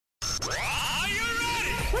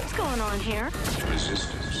What's going on here?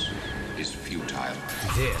 Resistance is futile.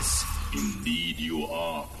 This Indeed you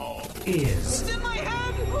are, Paul. is It's in my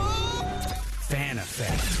head! Fan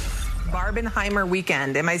Effect. Barbenheimer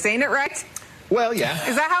weekend. Am I saying it right? Well, yeah.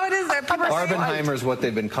 Is that how it is? Barbenheimer is what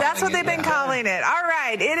they've been calling it. That's what they've been calling it. All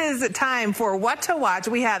right. It is time for What to Watch.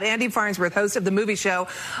 We have Andy Farnsworth, host of The Movie Show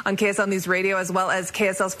on KSL News Radio, as well as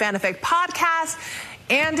KSL's Fan Effect podcast.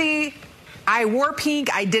 Andy, I wore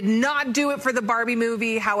pink. I did not do it for the Barbie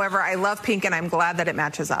movie. However, I love pink, and I'm glad that it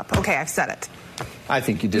matches up. Okay, I've said it. I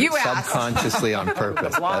think you did it subconsciously on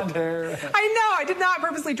purpose. Blonde hair. I know. I did not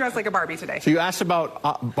purposely dress like a Barbie today. So you asked about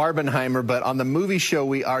Barbenheimer, but on the movie show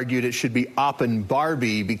we argued it should be Oppen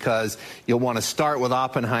Barbie because you'll want to start with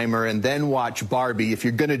Oppenheimer and then watch Barbie if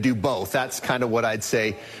you're going to do both. That's kind of what I'd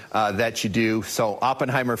say that you do. So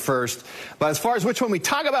Oppenheimer first. But as far as which one we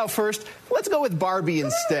talk about first, let's go with Barbie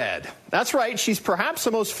instead. That's right. She's perhaps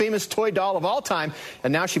the most famous toy doll of all time,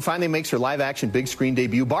 and now she finally makes her live-action big screen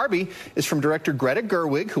debut. Barbie is from director Greta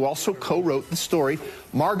Gerwig, who also co-wrote the story.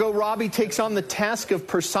 Margot Robbie takes on the task of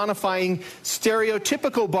personifying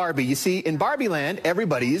stereotypical Barbie. You see, in Barbie Land,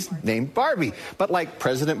 everybody is named Barbie. But like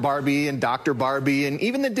President Barbie and Dr. Barbie and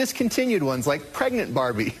even the discontinued ones like Pregnant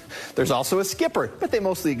Barbie. There's also a skipper, but they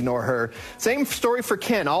mostly ignore her. Same story for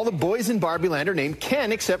Ken. All the boys in Barbie Land are named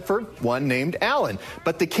Ken except for one named Alan.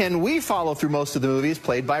 But the Ken we follow through most of the movie is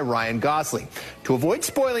played by Ryan Gosling. To avoid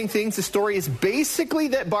spoiling things, the story is basically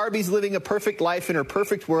that Barbie's living a perfect life in her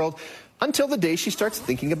perfect world until the day she starts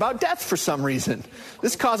thinking about death for some reason.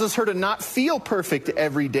 This causes her to not feel perfect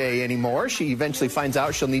every day anymore. She eventually finds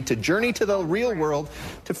out she'll need to journey to the real world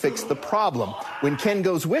to fix the problem. When Ken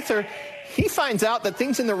goes with her, he finds out that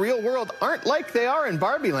things in the real world aren't like they are in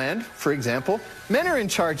Barbie Land. For example, men are in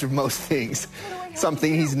charge of most things,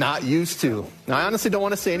 something he's not used to. Now, I honestly don't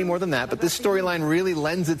want to say any more than that, but this storyline really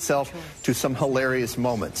lends itself to some hilarious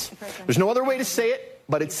moments. There's no other way to say it,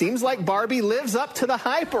 but it seems like Barbie lives up to the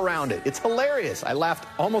hype around it. It's hilarious. I laughed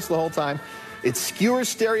almost the whole time. It skewers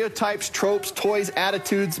stereotypes, tropes, toys,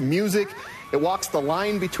 attitudes, music. It walks the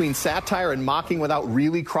line between satire and mocking without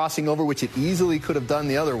really crossing over, which it easily could have done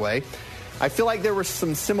the other way. I feel like there were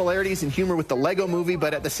some similarities in humor with the Lego movie,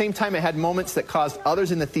 but at the same time it had moments that caused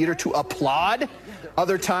others in the theater to applaud.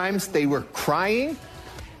 Other times they were crying.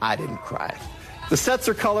 I didn't cry. The sets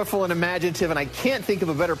are colorful and imaginative, and I can't think of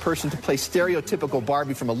a better person to play stereotypical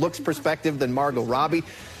Barbie from a looks perspective than Margot Robbie.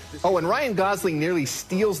 Oh, and Ryan Gosling nearly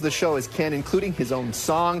steals the show as Ken, including his own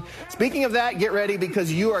song. Speaking of that, get ready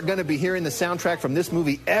because you are going to be hearing the soundtrack from this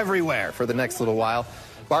movie everywhere for the next little while.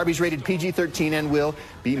 Barbie's rated PG-13 and will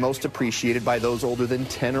be most appreciated by those older than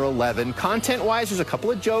 10 or 11. Content-wise, there's a couple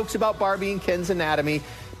of jokes about Barbie and Ken's anatomy,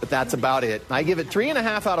 but that's about it. I give it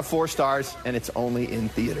 3.5 out of 4 stars, and it's only in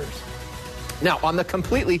theaters. Now, on the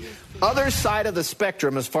completely other side of the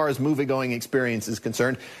spectrum as far as movie-going experience is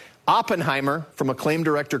concerned, Oppenheimer from acclaimed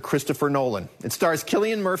director Christopher Nolan. It stars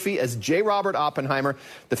Cillian Murphy as J. Robert Oppenheimer,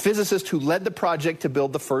 the physicist who led the project to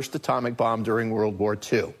build the first atomic bomb during World War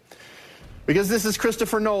II. Because this is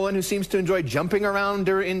Christopher Nolan, who seems to enjoy jumping around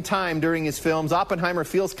in time during his films, Oppenheimer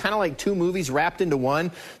feels kind of like 2 movies wrapped into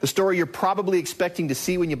one. The story you're probably expecting to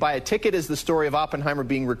see when you buy a ticket is the story of Oppenheimer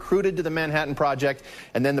being recruited to the Manhattan Project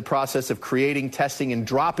and then the process of creating, testing, and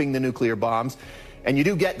dropping the nuclear bombs. And you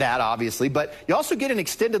do get that, obviously, but you also get an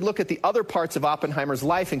extended look at the other parts of Oppenheimer's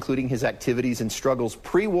life, including his activities and struggles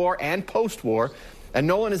pre-war and post-war. And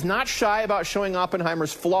Nolan is not shy about showing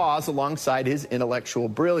Oppenheimer's flaws alongside his intellectual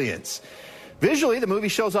brilliance. Visually, the movie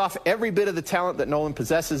shows off every bit of the talent that Nolan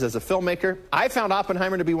possesses as a filmmaker. I found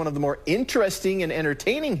Oppenheimer to be one of the more interesting and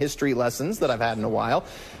entertaining history lessons that I've had in a while.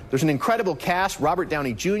 There's an incredible cast: Robert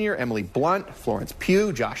Downey Jr., Emily Blunt, Florence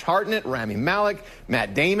Pugh, Josh Hartnett, Rami Malek,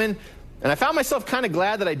 Matt Damon. And I found myself kind of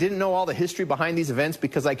glad that I didn't know all the history behind these events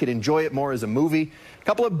because I could enjoy it more as a movie. A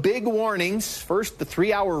couple of big warnings. First, the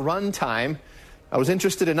 3-hour run time. I was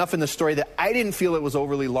interested enough in the story that I didn't feel it was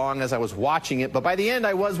overly long as I was watching it, but by the end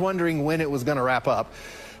I was wondering when it was going to wrap up.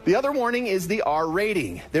 The other warning is the R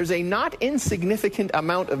rating. There's a not insignificant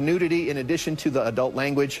amount of nudity in addition to the adult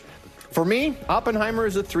language. For me, Oppenheimer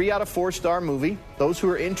is a 3 out of 4 star movie. Those who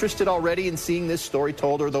are interested already in seeing this story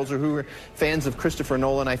told, or those who are fans of Christopher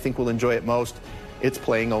Nolan, I think will enjoy it most. It's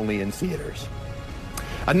playing only in theaters.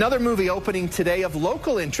 Another movie opening today of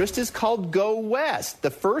local interest is called Go West,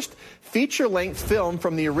 the first feature-length film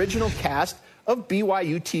from the original cast of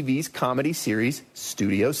BYU TV's comedy series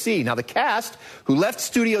Studio C. Now, the cast, who left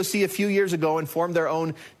Studio C a few years ago and formed their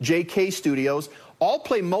own JK Studios, all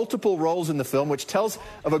play multiple roles in the film, which tells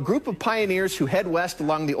of a group of pioneers who head west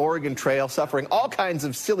along the Oregon Trail, suffering all kinds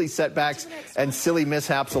of silly setbacks and silly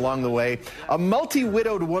mishaps along the way. A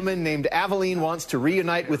multi-widowed woman named Aveline wants to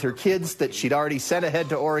reunite with her kids that she'd already sent ahead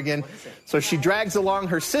to Oregon, so she drags along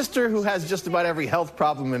her sister, who has just about every health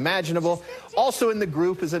problem imaginable. Also in the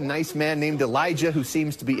group is a nice man named Elijah, who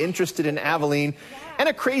seems to be interested in Aveline, and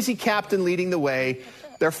a crazy captain leading the way.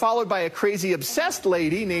 They're followed by a crazy obsessed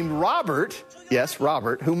lady named Robert, yes,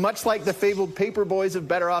 Robert, who, much like the fabled paper boys of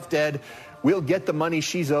Better Off Dead, will get the money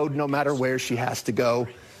she's owed no matter where she has to go.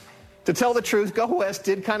 To tell the truth, Go West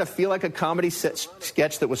did kind of feel like a comedy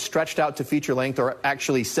sketch that was stretched out to feature length, or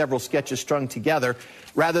actually several sketches strung together,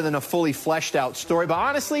 rather than a fully fleshed out story. But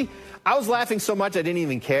honestly, I was laughing so much I didn't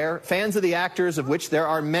even care. Fans of the actors, of which there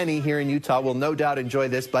are many here in Utah, will no doubt enjoy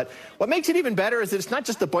this. But what makes it even better is that it's not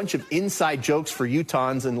just a bunch of inside jokes for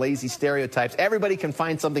Utahns and lazy stereotypes. Everybody can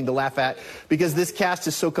find something to laugh at because this cast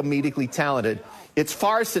is so comedically talented. It's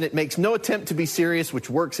farce and it makes no attempt to be serious, which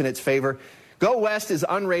works in its favor. Go West is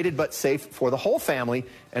unrated but safe for the whole family,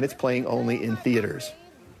 and it's playing only in theaters.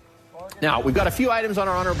 Now, we've got a few items on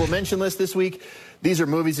our honorable mention list this week. These are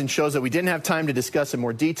movies and shows that we didn't have time to discuss in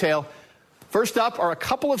more detail. First up are a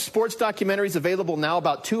couple of sports documentaries available now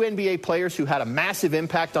about two NBA players who had a massive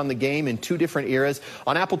impact on the game in two different eras.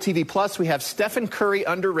 On Apple TV Plus, we have Stephen Curry,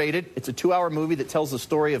 Underrated. It's a 2-hour movie that tells the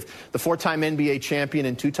story of the 4-time NBA champion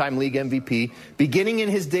and 2-time league MVP, beginning in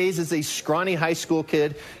his days as a scrawny high school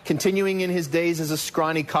kid, continuing in his days as a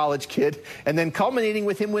scrawny college kid, and then culminating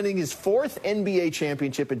with him winning his 4th NBA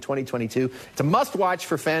championship in 2022. It's a must-watch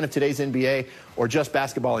for fan of today's NBA or just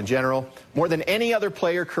basketball in general. More than any other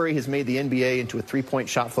player, Curry has made the NBA into a 3-point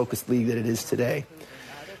shot-focused league that it is today.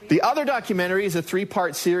 The other documentary is a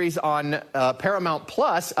 3-part series on Paramount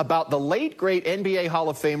Plus about the late, great NBA Hall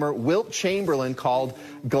of Famer Wilt Chamberlain, called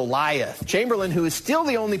Goliath. Chamberlain, who is still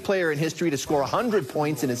the only player in history to score 100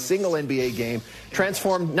 points in a single NBA game,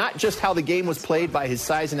 transformed not just how the game was played by his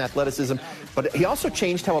size and athleticism, but he also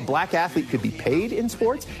changed how a black athlete could be paid in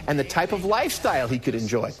sports and the type of lifestyle he could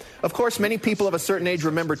enjoy. Of course, many people of a certain age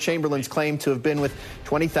remember Chamberlain's claim to have been with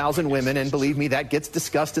 20,000 women, and believe me, that gets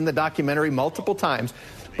discussed in the documentary multiple times,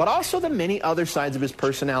 but also the many other sides of his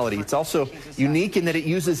personality. It's also unique in that it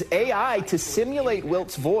uses AI to simulate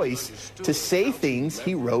Wilt's voice to say things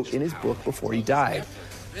he wrote in his book before he died.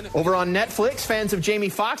 Over on Netflix, fans of Jamie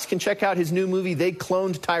Foxx can check out his new movie, They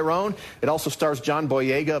Cloned Tyrone. It also stars John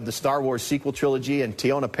Boyega of the Star Wars sequel trilogy and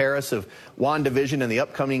Tiona Paris of WandaVision and the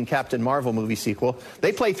upcoming Captain Marvel movie sequel.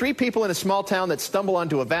 They play 3 people in a small town that stumble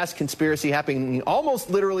onto a vast conspiracy happening almost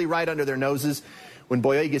literally right under their noses, when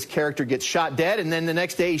Boyega's character gets shot dead, and then the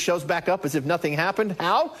next day he shows back up as if nothing happened.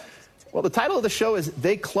 How? Well, the title of the show is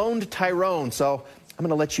They Cloned Tyrone, so I'm going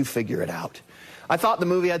to let you figure it out. I thought the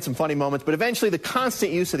movie had some funny moments, but eventually the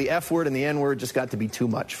constant use of the F word and the N word just got to be too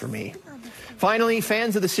much for me. Finally,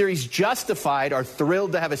 fans of the series Justified are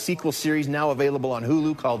thrilled to have a sequel series now available on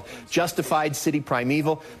Hulu called Justified City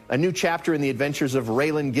Primeval, a new chapter in the adventures of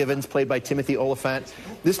Raylan Givens, played by Timothy Olyphant.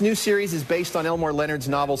 This new series is based on Elmore Leonard's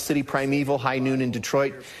novel City Primeval, High Noon in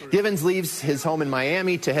Detroit. Givens leaves his home in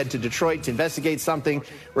Miami to head to Detroit to investigate something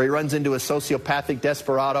where he runs into a sociopathic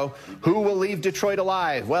desperado. Who will leave Detroit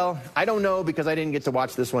alive? Well, I don't know because I didn't get to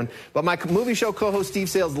watch this one, but my movie show co-host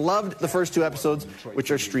Steve Sales loved the first 2 episodes,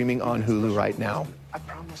 which are streaming on Hulu right now.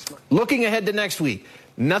 Looking ahead to next week,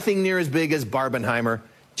 nothing near as big as Barbenheimer.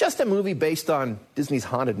 Just a movie based on Disney's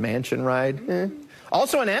Haunted Mansion ride.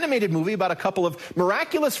 Also an animated movie about a couple of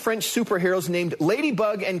miraculous French superheroes named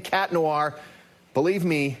Ladybug and Cat Noir. Believe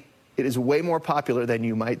me, it is way more popular than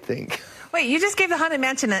you might think. Wait, you just gave the Haunted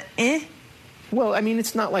Mansion an eh? Well, I mean,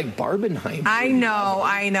 it's not like Barbenheimer. I know,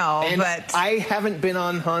 and but I haven't been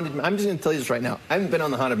on Haunted... I'm just going to tell you this right now. I haven't been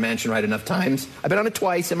on the Haunted Mansion ride enough times. I've been on it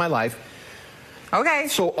twice in my life. okay.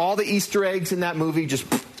 So all the Easter eggs in that movie just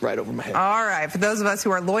right over my head. All right, for those of us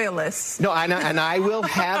who are loyalists. No, and I will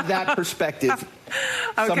have that perspective.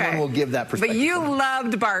 Okay. Someone will give that perspective. But you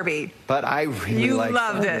loved Barbie. But I really loved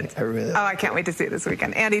Barbie. it. I really. Oh, I can't wait to see it this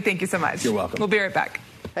weekend. Andy, thank you so much. You're welcome. We'll be right back.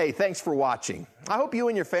 Hey, thanks for watching. I hope you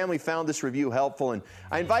and your family found this review helpful, and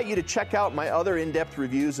I invite you to check out my other in-depth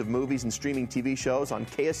reviews of movies and streaming TV shows on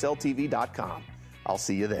KSL-TV.com. I'll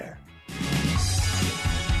see you there.